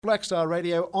Black Star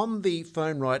Radio. On the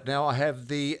phone right now, I have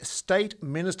the State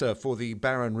Minister for the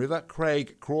Barron River,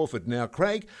 Craig Crawford. Now,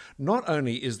 Craig not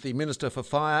only is the Minister for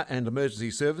Fire and Emergency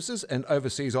Services and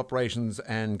oversees operations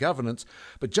and governance,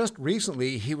 but just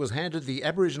recently he was handed the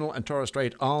Aboriginal and Torres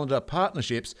Strait Islander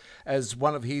partnerships as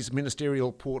one of his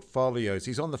ministerial portfolios.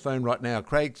 He's on the phone right now.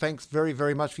 Craig, thanks very,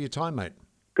 very much for your time, mate.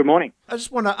 Good morning. I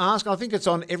just want to ask, I think it's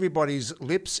on everybody's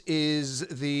lips, is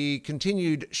the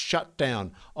continued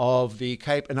shutdown of the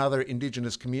Cape and other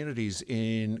Indigenous communities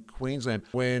in Queensland.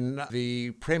 When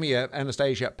the Premier,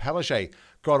 Anastasia Palaszczuk,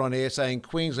 got on air saying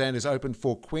Queensland is open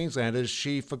for Queenslanders,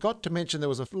 she forgot to mention there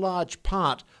was a large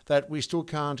part that we still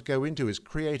can't go into, is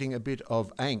creating a bit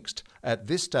of angst at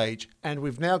this stage. And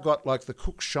we've now got like the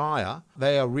Cook Shire.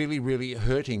 They are really, really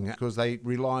hurting because they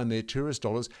rely on their tourist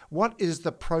dollars. What is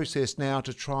the process now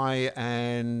to try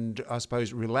and, I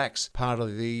suppose, relax part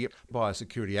of the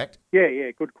Biosecurity Act?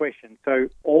 Yeah, good question. So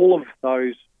all of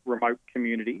those remote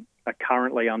communities are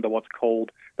currently under what's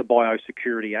called the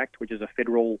Biosecurity Act, which is a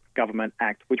federal government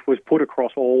act, which was put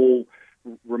across all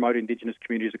remote Indigenous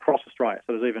communities across Australia.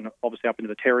 So there's even obviously up into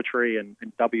the Territory and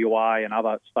WA and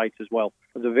other states as well.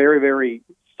 There's a very, very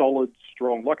solid,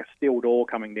 strong, like a steel door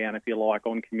coming down, if you like,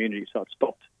 on communities. So it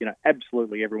stopped,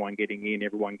 absolutely everyone getting in,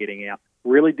 everyone getting out.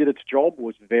 Really did its job,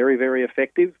 was very, very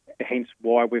effective, hence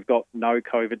why we've got no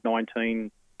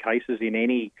COVID-19 cases in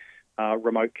any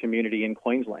remote community in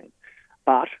Queensland.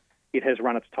 But it has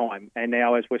run its time. And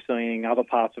now as we're seeing other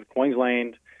parts of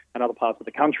Queensland and other parts of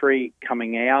the country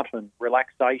coming out and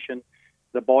relaxation,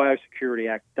 the Biosecurity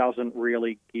Act doesn't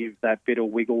really give that bit of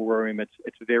wiggle room. It's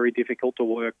very difficult to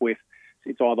work with.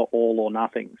 It's either all or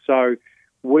nothing. So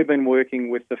we've been working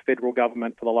with the federal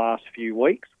government for the last few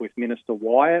weeks with Minister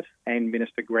Wyatt and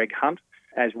Minister Greg Hunt,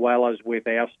 as well as with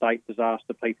our state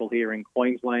disaster people here in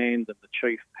Queensland and the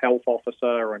Chief Health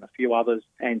Officer and a few others,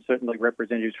 and certainly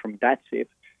representatives from DATSIP,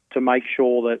 to make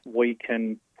sure that we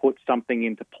can put something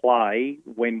into play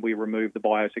when we remove the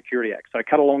Biosecurity Act. So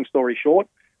cut a long story short,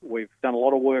 we've done a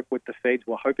lot of work with the feds.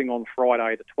 We're hoping on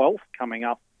Friday the 12th coming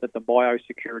up that the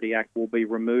Biosecurity Act will be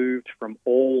removed from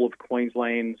all of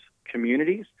Queensland's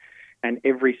communities, and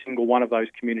every single one of those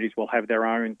communities will have their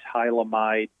own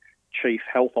tailor-made Chief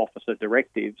Health Officer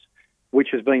directives, which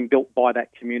has been built by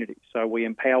that community. So we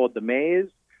empowered the mayors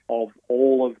of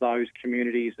all of those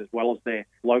communities as well as their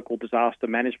local disaster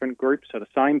management groups. So the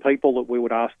same people that we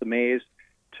would ask the mayors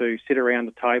to sit around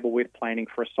the table with planning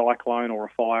for a cyclone or a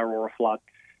fire or a flood,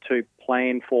 to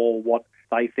plan for what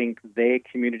they think their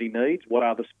community needs, what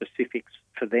are the specifics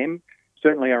for them,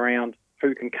 certainly around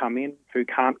who can come in, who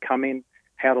can't come in,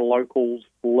 how do locals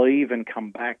leave and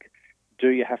come back. Do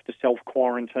you have to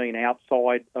self-quarantine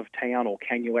outside of town, or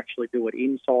can you actually do it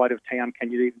inside of town?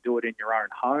 Can you even do it in your own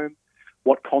home?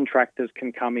 What contractors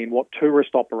can come in? What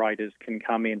tourist operators can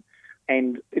come in?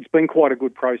 And it's been quite a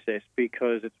good process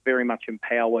because it's very much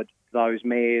empowered those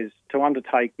mayors to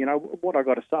undertake, what I've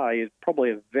got to say is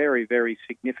probably a very, very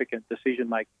significant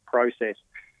decision-making process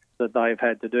that they've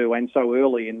had to do, and so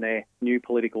early in their new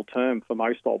political term for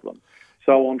most of them.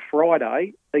 So on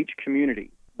Friday, each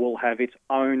community will have its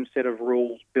own set of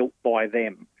rules built by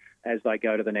them as they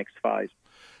go to the next phase.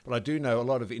 But I do know a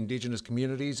lot of Indigenous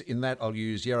communities, in that I'll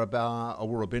use Yarrabah,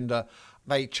 Awurrabinda,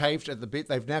 they chafed at the bit.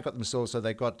 They've now got themselves, so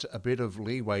they've got a bit of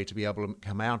leeway to be able to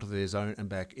come out of their zone and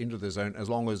back into their zone as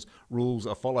long as rules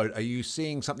are followed. Are you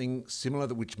seeing something similar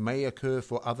that which may occur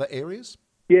for other areas?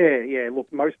 Yeah.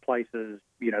 Look, most places,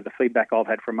 the feedback I've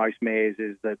had from most mayors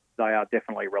is that they are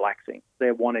definitely relaxing.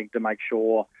 They're wanting to make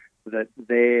sure that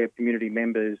their community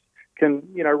members can,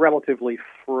 relatively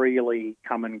freely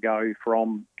come and go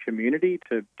from community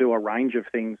to do a range of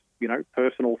things,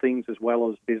 personal things as well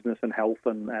as business and health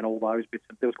and all those bits.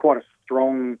 There was quite a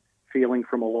strong feeling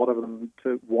from a lot of them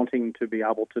to wanting to be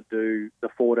able to do the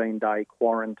 14-day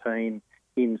quarantine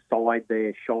inside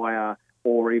their shire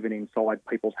or even inside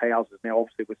people's houses. Now,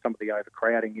 obviously, with some of the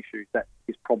overcrowding issues, that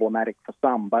is problematic for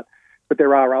some, but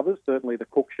there are others, certainly the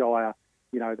Cook Shire,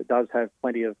 that does have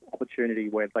plenty of opportunity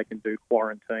where they can do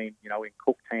quarantine, in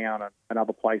Cooktown and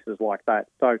other places like that.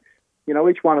 So,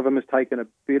 each one of them has taken a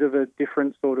bit of a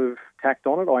different sort of tact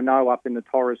on it. I know up in the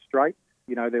Torres Strait,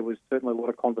 there was certainly a lot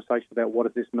of conversation about what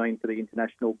does this mean for the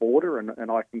international border,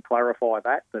 and I can clarify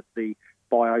that the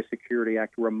Biosecurity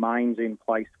Act remains in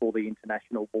place for the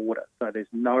international border. So there's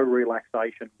no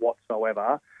relaxation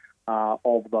whatsoever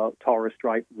of the Torres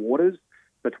Strait waters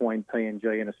between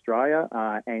PNG and Australia,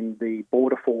 and the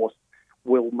Border Force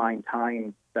will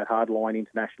maintain that hardline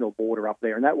international border up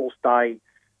there, and that will stay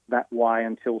that way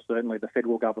until certainly the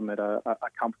federal government are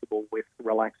comfortable with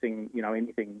relaxing,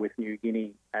 anything with New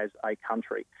Guinea as a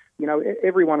country.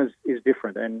 Everyone is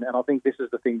different, and I think this is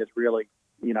the thing that's really,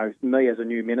 me as a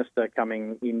new minister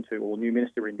new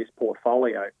minister in this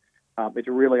portfolio, it's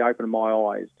really opened my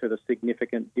eyes to the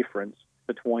significant difference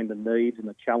between the needs and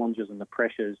the challenges and the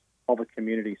pressures of a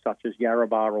community such as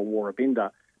Yarrabah or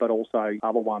Warrabinda, but also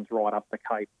other ones right up the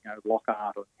Cape,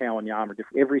 Lockhart or Cowan-Yarra.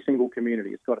 Every single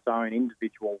community has got its own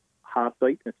individual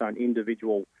heartbeat, its own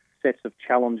individual sets of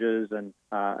challenges and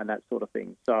that sort of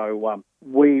thing. So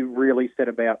we really set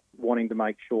about wanting to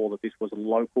make sure that this was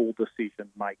local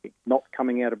decision-making, not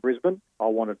coming out of Brisbane. I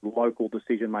wanted local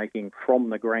decision-making from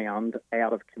the ground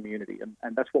out of community,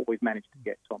 and that's what we've managed to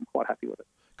get, so I'm quite happy with it.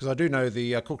 Because I do know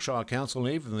the Cookshire Council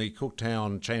and even the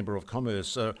Cooktown Chamber of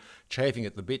Commerce are chafing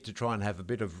at the bit to try and have a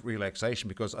bit of relaxation,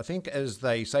 because I think, as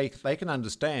they say, they can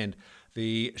understand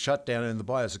the shutdown and the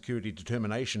biosecurity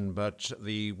determination, but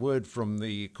the word from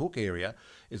the Cook area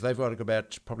is they've got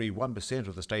about probably 1%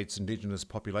 of the state's Indigenous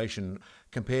population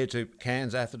compared to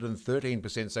Cairns, Atherton,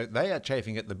 13%. So they are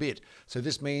chafing at the bit. So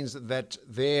this means that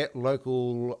their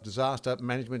local disaster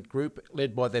management group,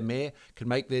 led by their mayor, can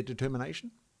make their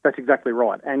determination? That's exactly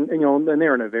right. And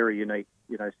they're in a very unique,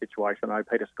 situation. I know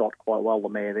Peter Scott quite well, the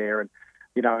mayor there, and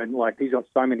he's got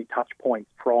so many touch points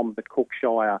from the Cook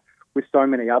Shire with so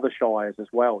many other shires as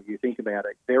well. You think about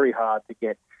it, very hard to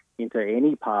get into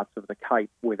any parts of the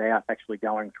Cape without actually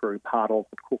going through part of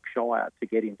the Cook Shire to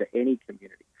get into any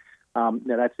community.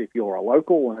 Now, that's if you're a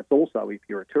local, and it's also if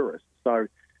you're a tourist. So,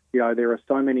 there are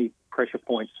so many pressure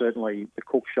points, certainly the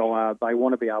Cook Shire. They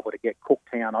want to be able to get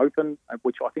Cooktown open,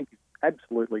 which I think is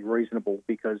absolutely reasonable,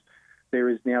 because there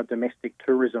is now domestic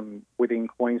tourism within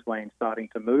Queensland starting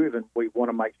to move, and we want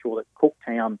to make sure that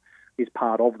Cooktown is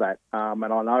part of that. And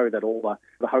I know that all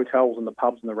the hotels and the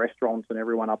pubs and the restaurants and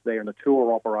everyone up there and the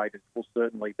tour operators will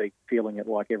certainly be feeling it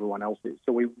like everyone else is.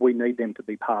 So we need them to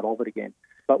be part of it again.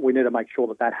 But we need to make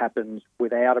sure that happens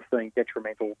without it being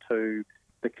detrimental to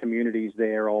the communities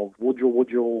there of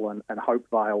Wudjil and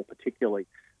Hopevale particularly.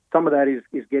 Some of that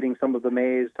is getting some of the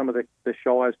mayors, some of the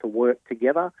shires to work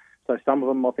together. So some of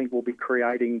them, I think, will be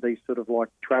creating these sort of like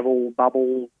travel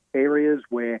bubble areas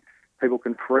where people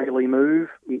can freely move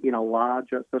in a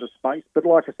larger sort of space. But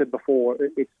like I said before,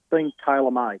 it's been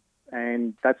tailor-made.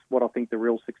 And that's what I think the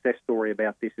real success story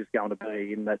about this is going to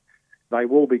be, in that they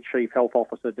will be Chief Health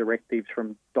Officer directives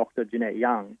from Dr. Jeanette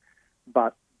Young,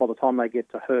 but by the time they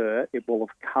get to her, it will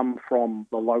have come from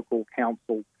the local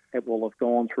council. It will have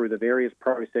gone through the various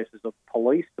processes of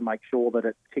police to make sure that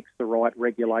it ticks the right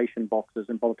regulation boxes.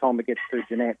 And by the time it gets to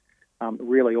Jeanette,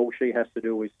 really all she has to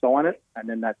do is sign it, and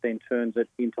then that then turns it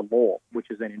into law, which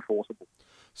is then enforceable.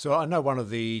 So I know one of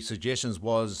the suggestions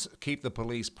was keep the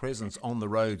police presence on the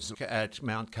roads at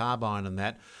Mount Carbine and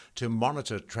that to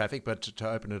monitor traffic, but to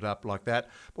open it up like that.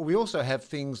 But we also have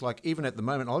things like, even at the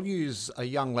moment, I'll use a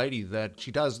young lady that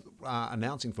she does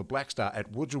announcing for Black Star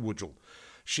at Wudjil.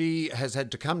 She has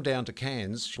had to come down to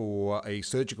Cairns for a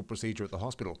surgical procedure at the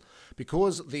hospital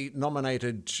because the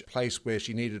nominated place where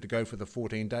she needed to go for the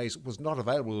 14 days was not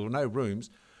available. There were no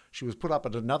rooms. She was put up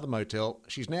at another motel.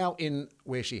 She's now in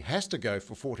where she has to go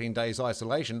for 14 days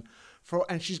isolation,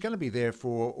 and she's going to be there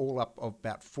for all up of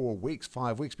about 5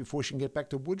 weeks before she can get back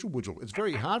to Wudjil. It's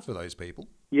very hard for those people.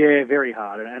 Yeah, very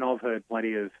hard. And I've heard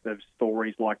plenty of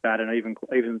stories like that, and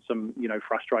even some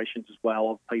frustrations as well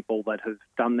of people that have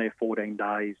done their 14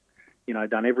 days,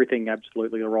 done everything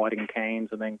absolutely right in Cairns,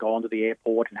 and then gone to the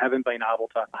airport and haven't been able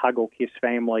to hug or kiss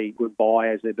family goodbye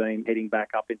as they've been heading back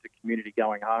up into community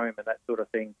going home and that sort of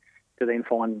thing, to then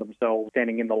find themselves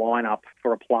standing in the lineup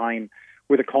for a plane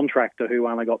with a contractor who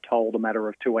only got told a matter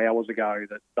of 2 hours ago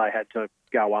that they had to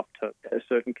go up to a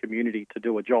certain community to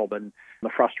do a job, and the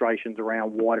frustrations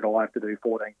around why did I have to do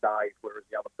 14 days, whereas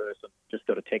the other person just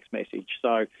got a text message.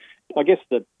 So I guess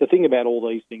the thing about all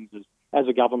these things is, as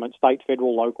a government, state,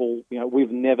 federal, local,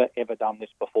 we've never, ever done this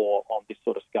before on this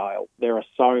sort of scale. There are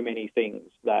so many things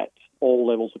that all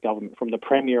levels of government, from the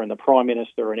Premier and the Prime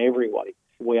Minister and everybody,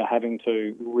 we are having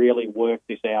to really work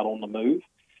this out on the move.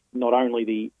 Not only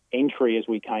the entry as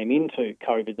we came into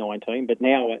COVID-19, but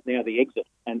now the exit.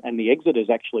 And the exit is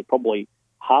actually probably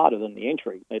harder than the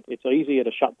entry. It's easier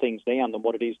to shut things down than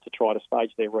what it is to try to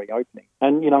stage their reopening.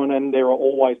 And, and there are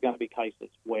always going to be cases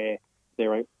where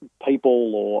there are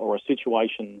people or a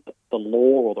situation that the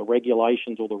law or the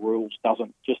regulations or the rules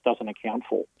doesn't account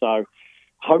for. So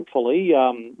hopefully,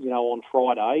 on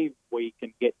Friday, we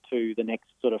can get to the next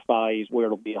sort of phase where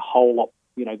it'll be a whole lot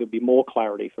there'd be more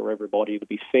clarity for everybody, it'd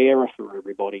be fairer for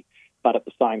everybody, but at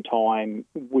the same time,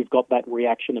 we've got that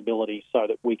reaction ability so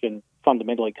that we can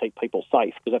fundamentally keep people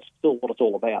safe, because that's still what it's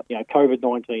all about.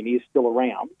 COVID-19 is still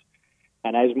around,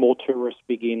 and as more tourists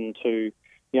begin to,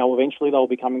 eventually they'll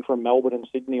be coming from Melbourne and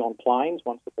Sydney on planes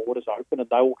once the borders open, and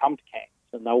they will come to Cairns,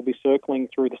 and they'll be circling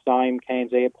through the same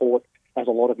Cairns airport as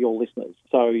a lot of your listeners.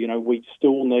 So, we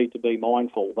still need to be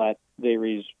mindful that there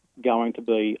is going to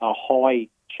be a high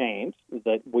chance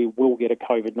that we will get a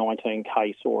COVID-19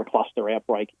 case or a cluster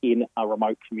outbreak in a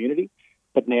remote community.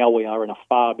 But now we are in a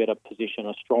far better position,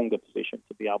 a stronger position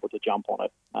to be able to jump on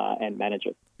it and manage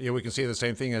it. Yeah, we can see the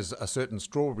same thing as a certain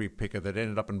strawberry picker that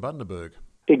ended up in Bundaberg.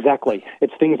 Exactly.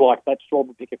 It's things like that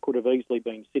strawberry picker could have easily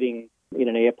been sitting in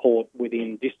an airport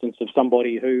within distance of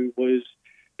somebody who was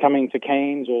coming to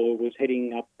Cairns or was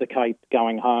heading up the Cape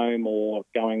going home or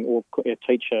a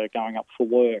teacher going up for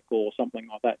work or something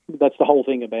like that. That's the whole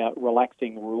thing about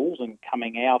relaxing rules and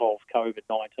coming out of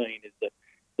COVID-19, is that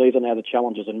these are now the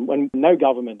challenges. And when no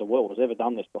government in the world has ever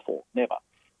done this before, never.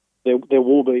 There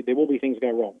will be things go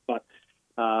wrong. But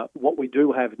what we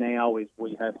do have now is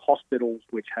we have hospitals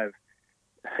which have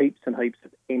heaps and heaps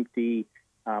of empty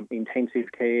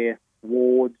intensive care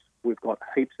wards. We've got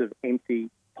heaps of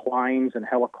empty planes and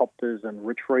helicopters and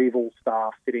retrieval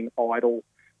staff sitting idle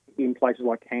in places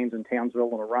like Cairns and Townsville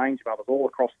and a range of others all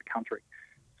across the country.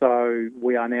 So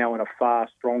we are now in a far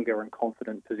stronger and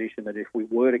confident position that if we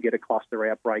were to get a cluster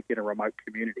outbreak in a remote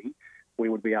community, we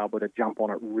would be able to jump on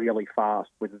it really fast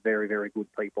with very, very good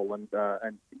people. And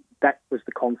that was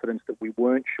the confidence that we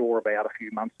weren't sure about a few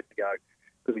months ago,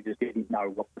 because we just didn't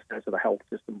know what the status of the health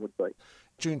system would be.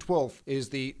 June 12th is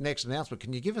the next announcement.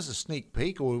 Can you give us a sneak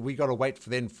peek, or we got to wait for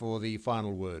the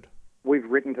final word? We've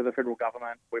written to the federal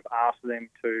government. We've asked them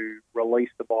to release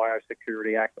the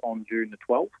Biosecurity Act on June the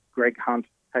 12th. Greg Hunt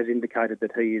has indicated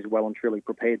that he is well and truly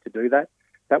prepared to do that.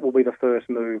 That will be the first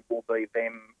move, will be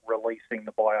them releasing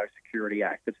the Biosecurity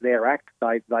Act. It's their act.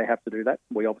 They have to do that.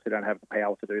 We obviously don't have the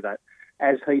power to do that.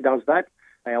 As he does that,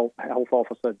 our health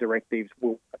officer directives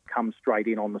will come straight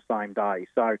in on the same day.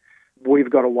 So we've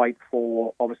got to wait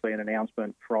for, obviously, an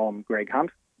announcement from Greg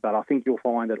Hunt. But I think you'll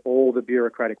find that all the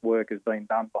bureaucratic work has been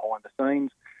done behind the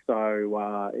scenes. So,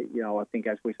 I think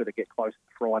as we sort of get close to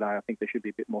Friday, I think there should be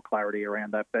a bit more clarity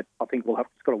around that. But I think just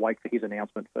got to wait for his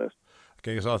announcement first.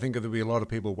 Okay, so I think there'll be a lot of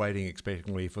people waiting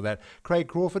expectantly for that. Craig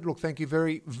Crawford, look, thank you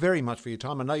very, very much for your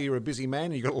time. I know you're a busy man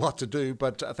and you've got a lot to do,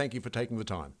 but thank you for taking the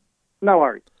time. No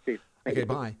worries. Cheers. Okay,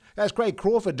 bye. That's Craig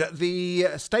Crawford, the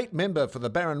state member for the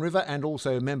Barron River and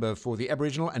also member for the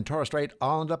Aboriginal and Torres Strait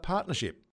Islander Partnership.